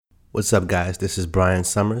What's up, guys? This is Brian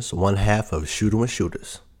Summers, one half of Shooter with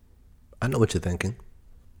Shooters. I know what you're thinking.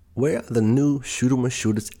 Where are the new Shooter with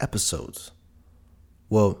Shooters episodes?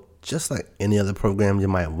 Well, just like any other program you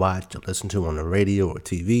might watch or listen to on the radio or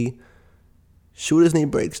TV, shooters need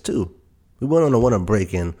breaks too. We went on a winter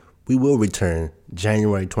break and we will return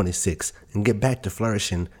January 26th and get back to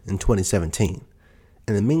flourishing in 2017.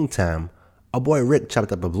 In the meantime, our boy Rick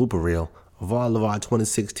chopped up a blooper reel of all of our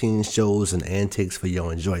 2016 shows and antics for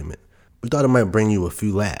your enjoyment. We thought it might bring you a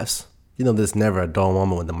few laughs. You know, there's never a dull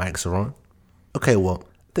moment when the mics are on. Okay, well, I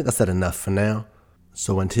think I said enough for now.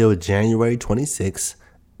 So until January 26th,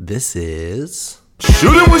 this is...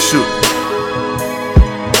 Shooting with Shooters.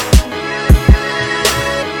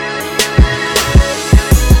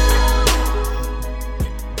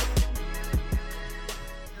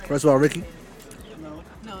 First of all, Ricky. No.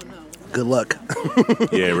 Good luck.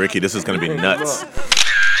 Yeah, Ricky, this is going to be nuts.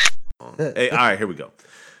 Hey, all right, here we go.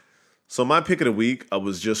 So my pick of the week, I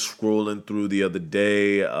was just scrolling through the other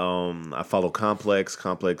day. I follow Complex.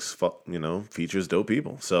 Complex, features dope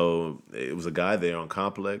people. So it was a guy there on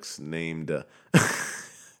Complex named...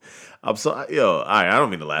 I'm sorry, all right, I don't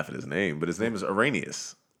mean to laugh at his name, but his name is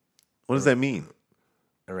Arrhenius. What does that mean?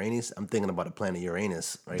 Uranus? I'm thinking about the planet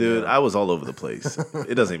Uranus right Dude, now. I was all over the place.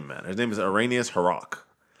 It doesn't even matter. His name is Arrhenius Harak.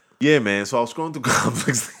 Yeah, man. So I was scrolling through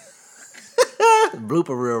Complex. Blooper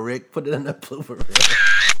reel, Rick. Put it in the blooper reel.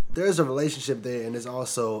 There's a relationship there, and there's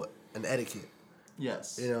also an etiquette.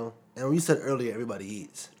 Yes. You know, and when you said earlier, everybody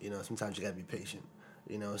eats. You know, sometimes you gotta be patient.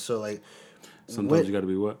 You know, so like. Sometimes you gotta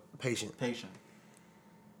be what? Patient. Patient.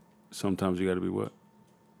 Sometimes you gotta be what?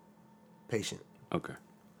 Patient. Okay.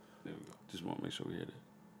 There we go. Just want to make sure we hear that.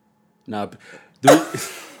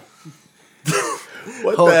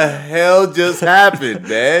 What the hell just happened,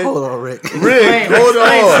 man? Hold on, Rick. Rick, hold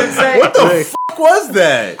on. What the fuck was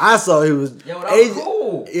that? I saw he was. Yo, that was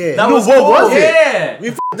cool. Yeah. That was what cool. was it? Yeah. We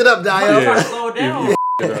f***ed it up, Dio. You gotta slow down. You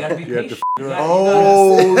gotta be patient.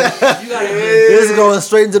 Oh, You gotta This is going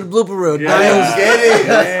straight into the blooper reel. I don't get it.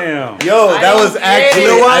 Damn. Yo, that was actually... You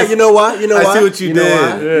know why? You know why? I see what you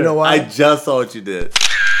did. You know why? I just saw what you did.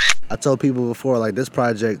 I told people before, like, this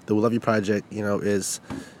project, the We Love You project, you know, is...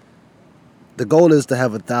 The goal is to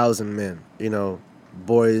have 1,000 men, you know,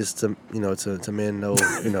 boys to men, no,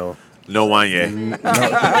 you know... No Wanye.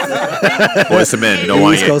 Boys to men,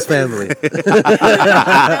 no East Wanye. Coast family.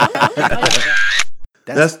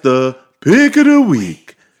 That's the pick of the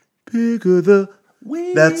week. Pick of the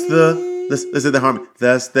week. That's the... Let's hit the harmony.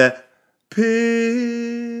 That's that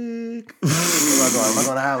pick. Am I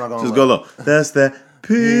going high? Just go low. That's that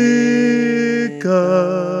pick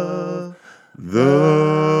of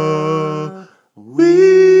the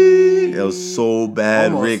week. That was so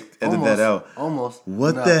bad. Rick edited that out. Almost.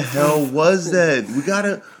 What the hell was that? We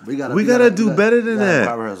gotta do better than that.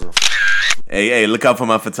 Hey, look out for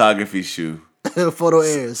my photography shoe. Photo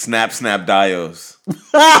airs. Snap dios.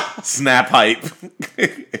 Snap hype.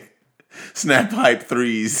 Snap hype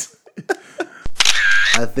threes.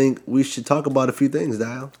 I think we should talk about a few things,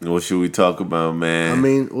 Dial. What should we talk about, man? I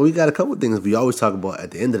mean, we got a couple things we always talk about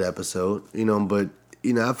at the end of the episode, you know, but,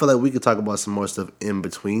 you know, I feel like we could talk about some more stuff in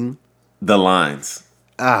between. The lines.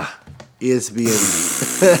 ESPN.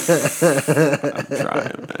 I'm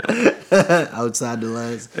trying, man. Outside the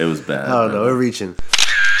lines. It was bad. I don't know. We're reaching.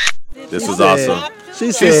 This was awesome.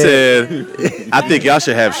 She said, I think y'all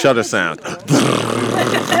should have shutter sound.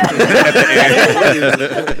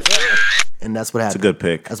 And that's what happened. It's a good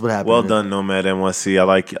pick. That's what happened. Well done, Nomad NYC. I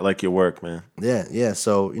like your work, man. Yeah.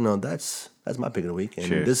 So, you know, that's my pick of the week. And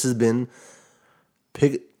Cheers. this has been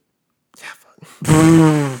pick.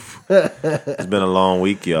 It's been a long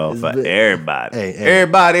week, y'all, for everybody. Hey.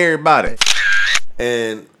 Everybody.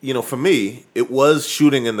 And, you know, for me, it was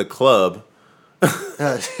shooting in the club. We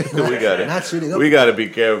got it. Not shooting. We got to be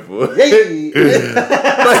careful. Hey.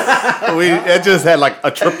 It just had like a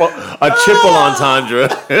triple entendre.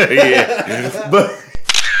 Yeah. But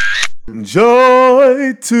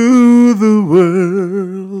joy to the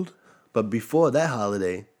world. But before that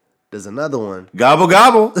holiday, there's another one. Gobble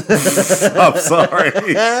gobble. I'm sorry,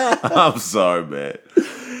 man.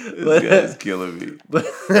 This guy's killing me.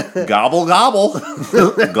 Gobble gobble.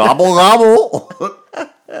 Gobble gobble.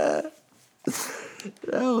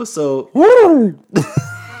 Oh, so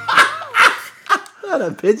not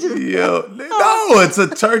a pigeon. Yo, no, it's a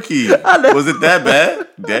turkey. Was it that bad?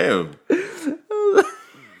 Damn.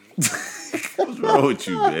 What's wrong with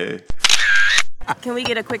you, man? Can we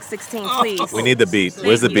get a quick 16, please? We need the beat.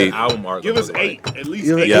 Where's the beat? Give us 8. At least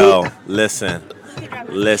Yo, listen.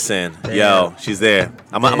 Yo, she's there.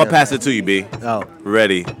 I'm gonna pass it to you, B. Oh,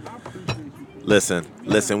 Ready. Listen,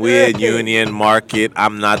 we at Union Market.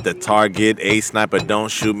 I'm not the target. A sniper, don't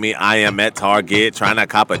shoot me. I am at Target. Trying to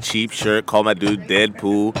cop a cheap shirt. Call my dude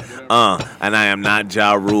Deadpool. And I am not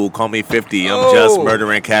Ja Rule. Call me 50. I'm just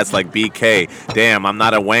murdering cats like BK. Damn, I'm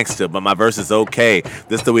not a wankster, but my verse is okay.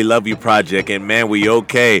 This the We Love You project, and man, we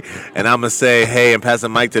okay. And I'ma say, hey, and pass the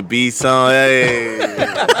mic to B-Song. Hey.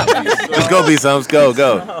 Just go, B-Songs. Go.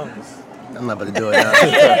 I'm not about to do it now.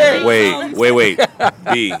 Wait.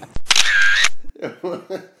 B.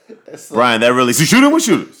 Brian, that really shoot him with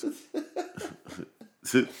shooters.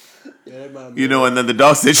 You know, and then the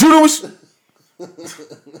dog said, "Shoot him with."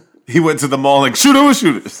 He went to the mall like, "Shoot him with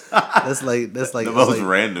shooters." That's like the most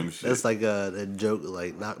random shit. That's like a joke,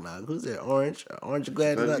 like knock. Who's there? Orange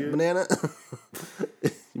glad banana. You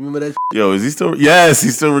remember that? Yo, is he still? Yes,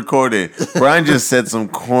 he's still recording. Brian just said some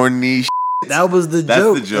corny. That was the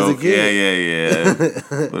joke. That's the joke. Yeah.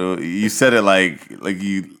 But you said it like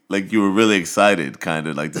you were really excited, kind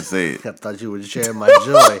of like to say it. I thought you were sharing my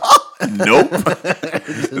joy.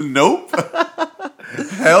 Nope.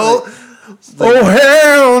 Hell.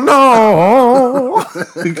 Hell no.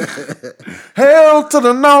 Hell to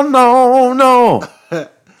the no.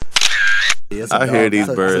 I hear these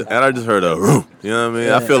birds, and I just heard a roof. You know what I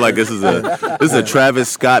mean? I feel like this is a Travis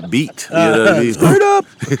Scott beat. You know what I mean? Turn up.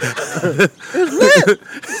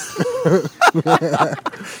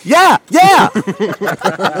 Yeah.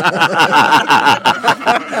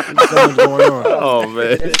 Oh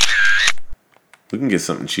man, we can get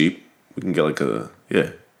something cheap. We can get like I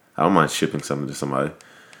don't mind shipping something to somebody.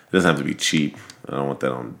 It doesn't have to be cheap. I don't want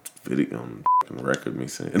that on video, on record. Me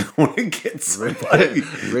saying I want to get somebody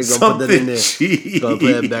something cheap. Gonna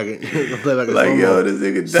play it back. Like yo, this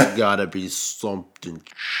nigga it's gotta be something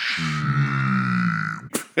cheap.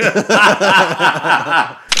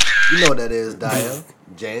 You know what that is, Diane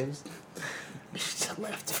James.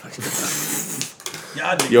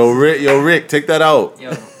 Yo, Rick, take that out.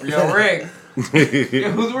 Yo, Rick. Yo,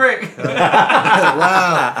 who's Rick?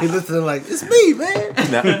 Wow, he listening like it's me,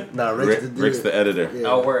 man. Nah, Rick's the editor. Yeah.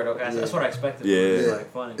 Oh, word. Okay, that's what I expected. Yeah, it's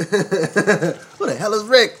like funny. Who the hell is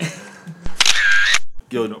Rick?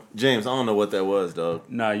 Yo, James, I don't know what that was, dog.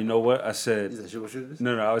 Nah, you know what? I said. You said shooters?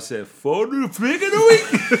 No, I said photo of the pick of the week.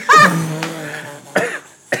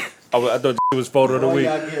 I thought it was photo of the week.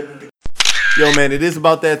 Yo, man, it is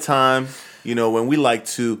about that time, you know, when we like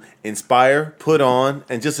to inspire, put on,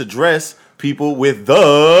 and just address people with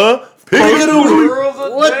the pick of the week.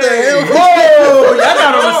 What the hell? Whoa! Y'all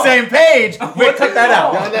not on the same page. Wait, cut that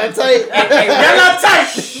out. Y'all not tight. Y'all not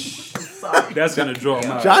tight. That's gonna draw him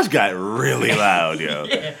out. Josh got really loud, yo.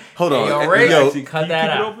 Hold on. Yo, Ray, cut that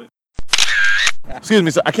out. Excuse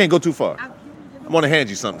me, sir. I can't go too far. I want to hand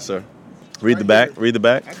you something, sir. Read the back.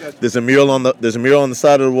 There's a mural on the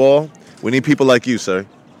side of the wall. We need people like you, sir.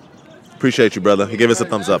 Appreciate you, brother. Give us a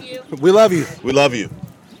thumbs up. We love you. We love you.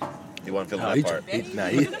 You want to fill in that part?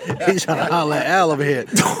 He's trying to holler at Al over here.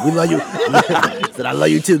 We love you. Said I love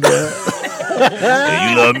you too, girl. Hey,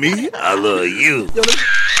 you love me? I love you.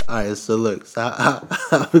 All right, so look, how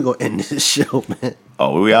we gonna end this show, man?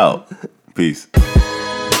 Oh, we out. Peace.